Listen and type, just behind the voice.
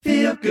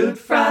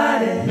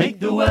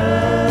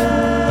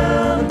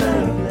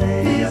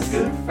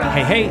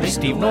Hey,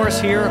 Steve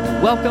Norris here.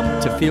 Welcome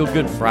to Feel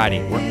Good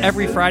Friday, where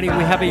every Friday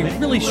we have a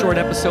really short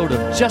episode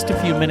of just a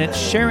few minutes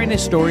sharing a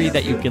story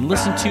that you can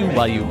listen to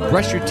while you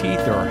brush your teeth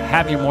or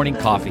have your morning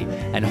coffee.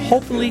 And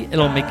hopefully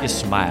it'll make you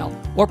smile,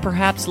 or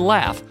perhaps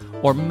laugh,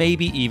 or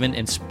maybe even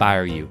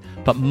inspire you.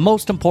 But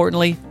most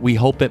importantly, we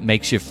hope it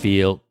makes you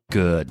feel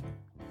good.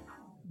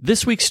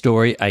 This week's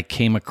story I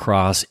came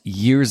across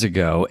years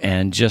ago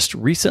and just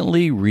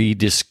recently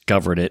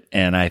rediscovered it,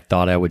 and I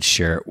thought I would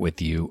share it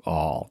with you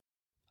all.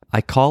 I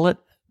call it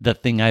The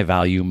Thing I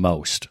Value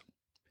Most.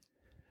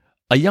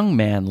 A young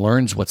man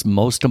learns what's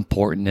most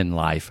important in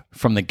life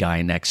from the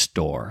guy next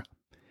door.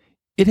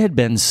 It had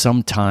been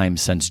some time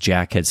since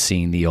Jack had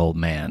seen the old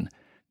man.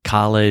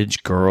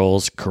 College,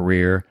 girls,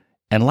 career,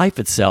 and life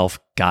itself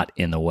got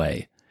in the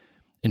way.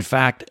 In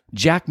fact,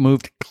 Jack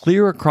moved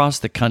clear across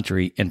the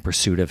country in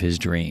pursuit of his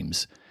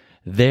dreams.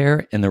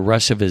 There, in the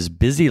rush of his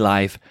busy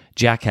life,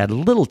 Jack had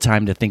little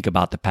time to think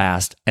about the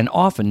past and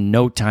often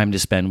no time to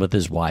spend with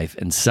his wife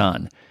and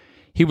son.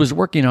 He was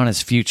working on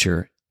his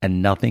future,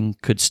 and nothing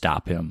could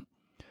stop him.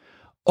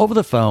 Over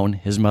the phone,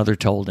 his mother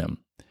told him,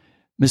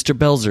 "Mr.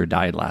 Belzer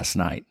died last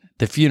night.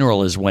 The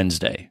funeral is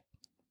Wednesday."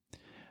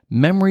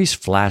 Memories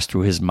flashed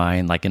through his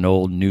mind like an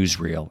old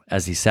newsreel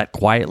as he sat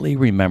quietly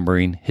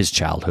remembering his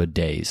childhood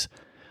days.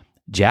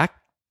 "Jack,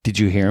 did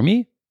you hear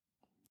me?"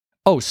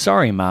 "Oh,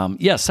 sorry, Mom.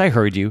 Yes, I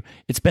heard you.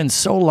 It's been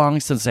so long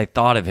since I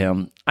thought of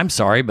him. I'm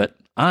sorry, but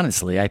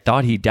honestly, I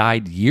thought he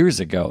died years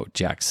ago,"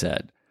 Jack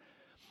said.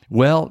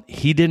 "Well,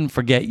 he didn't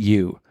forget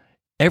you.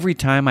 Every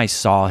time I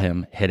saw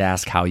him, he'd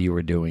ask how you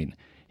were doing.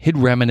 He'd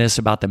reminisce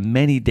about the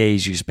many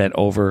days you spent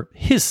over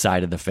his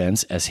side of the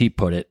fence, as he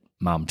put it,"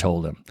 Mom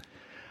told him.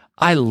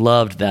 "I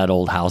loved that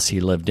old house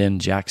he lived in,"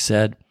 Jack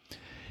said.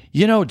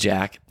 "You know,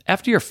 Jack,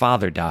 after your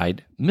father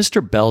died,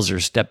 Mr.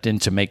 Belzer stepped in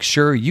to make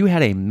sure you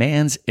had a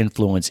man's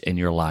influence in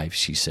your life,"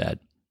 she said.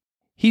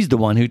 "He's the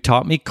one who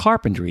taught me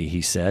carpentry,"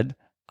 he said.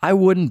 "I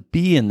wouldn't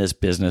be in this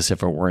business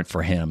if it weren't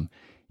for him.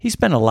 He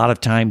spent a lot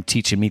of time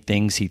teaching me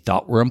things he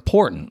thought were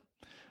important."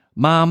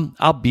 "Mom,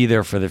 I'll be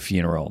there for the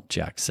funeral,"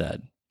 Jack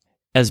said.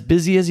 As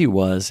busy as he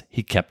was,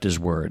 he kept his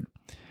word.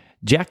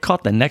 Jack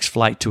caught the next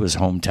flight to his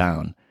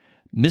hometown.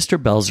 Mr.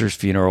 Belzer's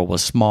funeral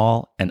was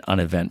small and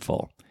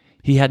uneventful.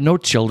 He had no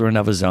children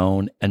of his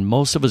own, and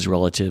most of his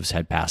relatives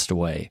had passed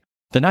away.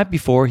 The night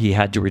before he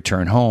had to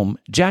return home,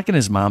 Jack and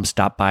his mom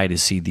stopped by to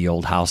see the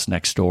old house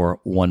next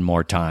door one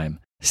more time.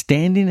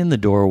 Standing in the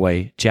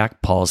doorway,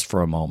 Jack paused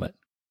for a moment.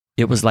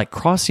 It was like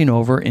crossing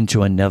over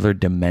into another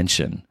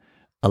dimension,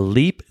 a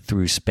leap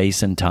through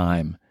space and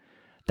time.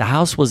 The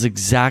house was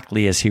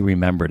exactly as he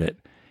remembered it.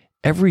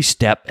 Every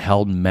step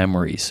held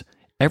memories,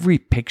 every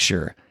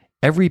picture,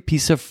 every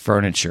piece of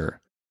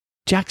furniture.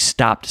 Jack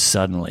stopped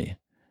suddenly.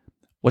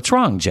 "What's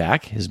wrong,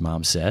 Jack?" his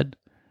mom said.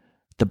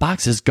 "The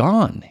box is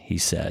gone," he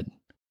said.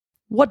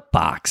 "What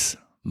box?"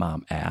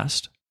 Mom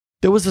asked.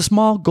 "There was a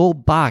small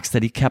gold box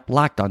that he kept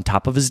locked on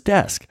top of his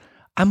desk.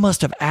 I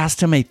must have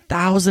asked him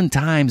 1,000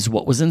 times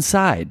what was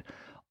inside.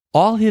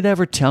 All he'd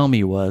ever tell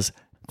me was,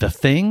 'The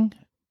thing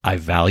I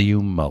value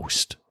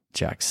most,'"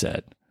 Jack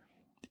said.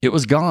 It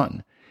was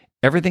gone.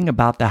 Everything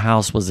about the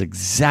house was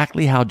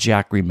exactly how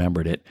Jack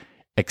remembered it,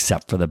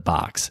 except for the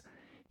box.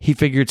 He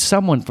figured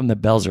someone from the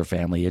Belzer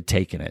family had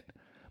taken it.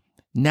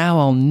 "Now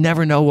I'll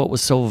never know what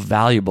was so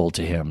valuable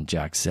to him,"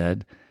 Jack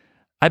said.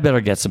 "I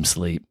better get some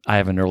sleep. I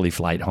have an early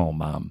flight home,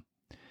 Mom."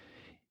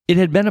 It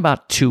had been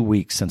about 2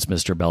 weeks since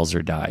Mr.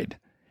 Belzer died.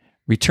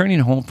 Returning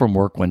home from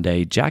work one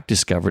day, Jack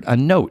discovered a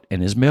note in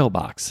his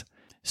mailbox.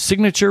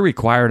 "Signature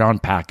required on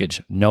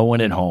package. No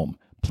one at home.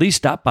 Please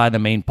stop by the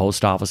main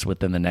post office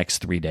within the next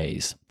 3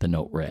 days," the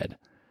note read.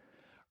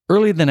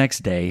 Early the next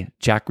day,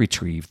 Jack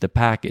retrieved the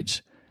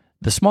package.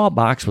 The small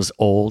box was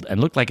old and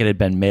looked like it had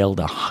been mailed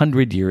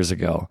 100 years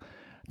ago.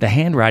 The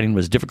handwriting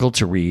was difficult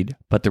to read,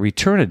 but the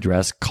return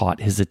address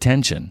caught his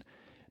attention.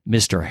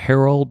 "Mr.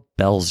 Harold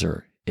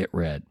Belzer," it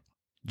read.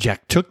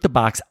 Jack took the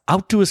box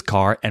out to his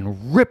car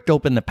and ripped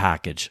open the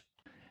package.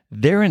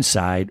 There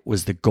inside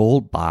was the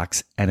gold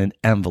box and an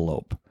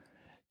envelope.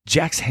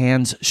 Jack's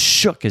hands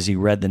shook as he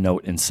read the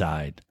note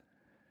inside.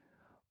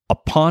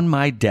 "Upon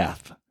my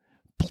death,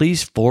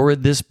 please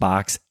forward this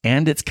box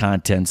and its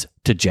contents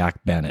to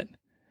Jack Bennett.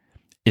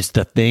 It's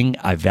the thing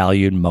I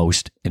valued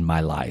most in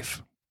my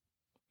life."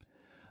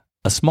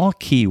 A small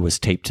key was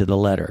taped to the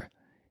letter.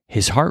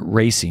 His heart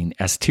racing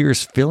as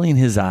tears filling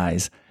his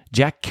eyes,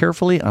 Jack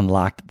carefully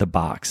unlocked the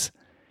box.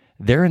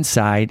 There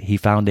inside, he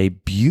found a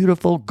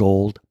beautiful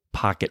gold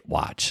pocket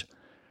watch.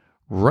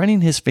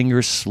 Running his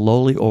fingers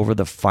slowly over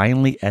the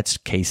finely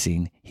etched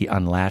casing, he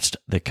unlatched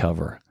the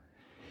cover.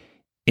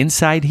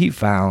 Inside, he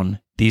found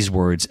these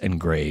words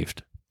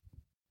engraved: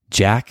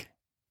 "Jack,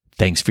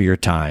 thanks for your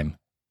time.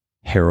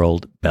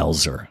 Harold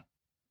Belzer."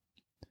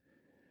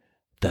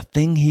 The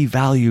thing he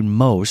valued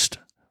most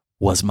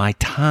was my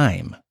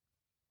time.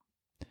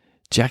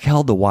 Jack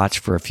held the watch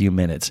for a few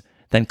minutes,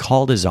 then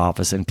called his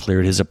office and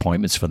cleared his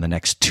appointments for the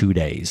next 2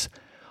 days.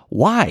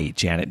 "Why?"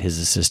 Janet, his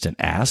assistant,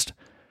 asked.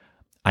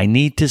 "I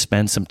need to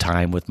spend some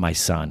time with my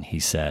son," he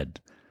said.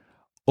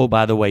 "Oh,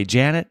 by the way,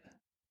 Janet,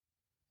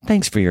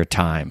 Thanks for your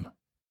time.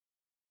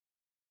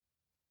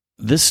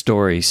 This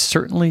story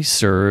certainly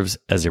serves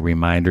as a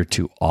reminder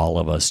to all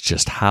of us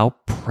just how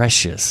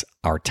precious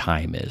our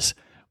time is.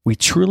 We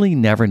truly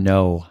never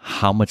know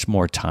how much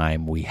more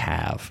time we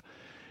have.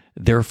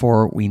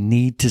 Therefore, we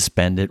need to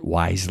spend it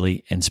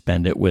wisely and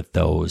spend it with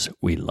those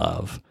we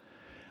love.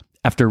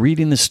 After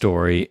reading the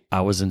story,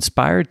 I was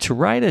inspired to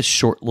write a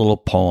short little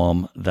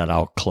poem that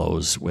I'll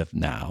close with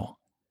now.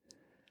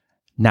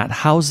 Not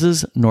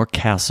houses nor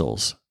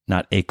castles,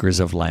 not acres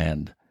of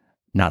land,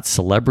 not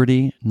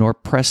celebrity nor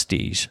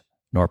prestige,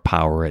 nor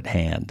power at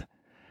hand,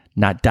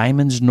 not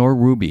diamonds nor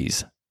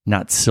rubies,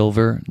 not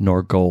silver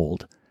nor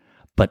gold,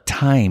 but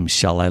time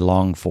shall I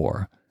long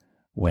for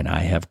when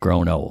I have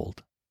grown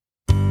old.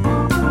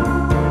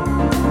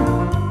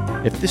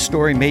 If this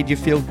story made you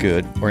feel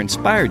good or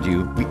inspired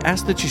you, we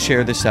ask that you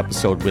share this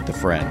episode with a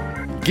friend.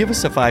 Give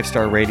us a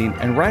 5-star rating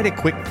and write a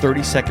quick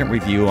 30-second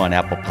review on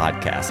Apple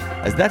Podcasts,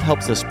 as that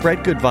helps us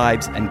spread good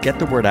vibes and get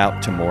the word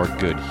out to more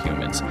good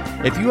humans.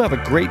 If you have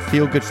a great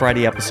Feel Good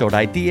Friday episode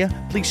idea,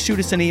 please shoot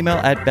us an email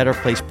at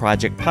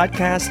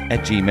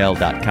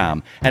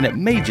betterplaceprojectpodcast@gmail.com, and it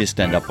may just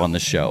end up on the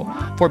show.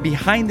 For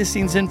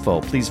behind-the-scenes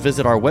info, please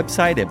visit our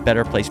website at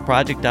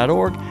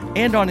betterplaceproject.org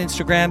and on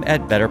Instagram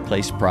at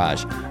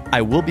betterplaceproj.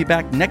 I will be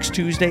back next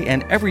Tuesday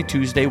and every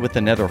Tuesday with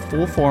another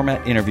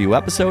full-format interview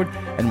episode,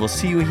 and we'll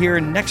see you here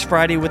next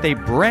Friday with a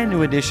brand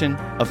new edition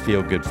of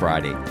Feel Good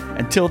Friday.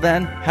 Until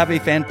then, have a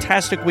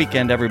fantastic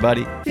weekend,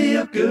 everybody.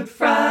 Feel Good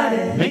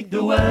Friday. Make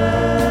the world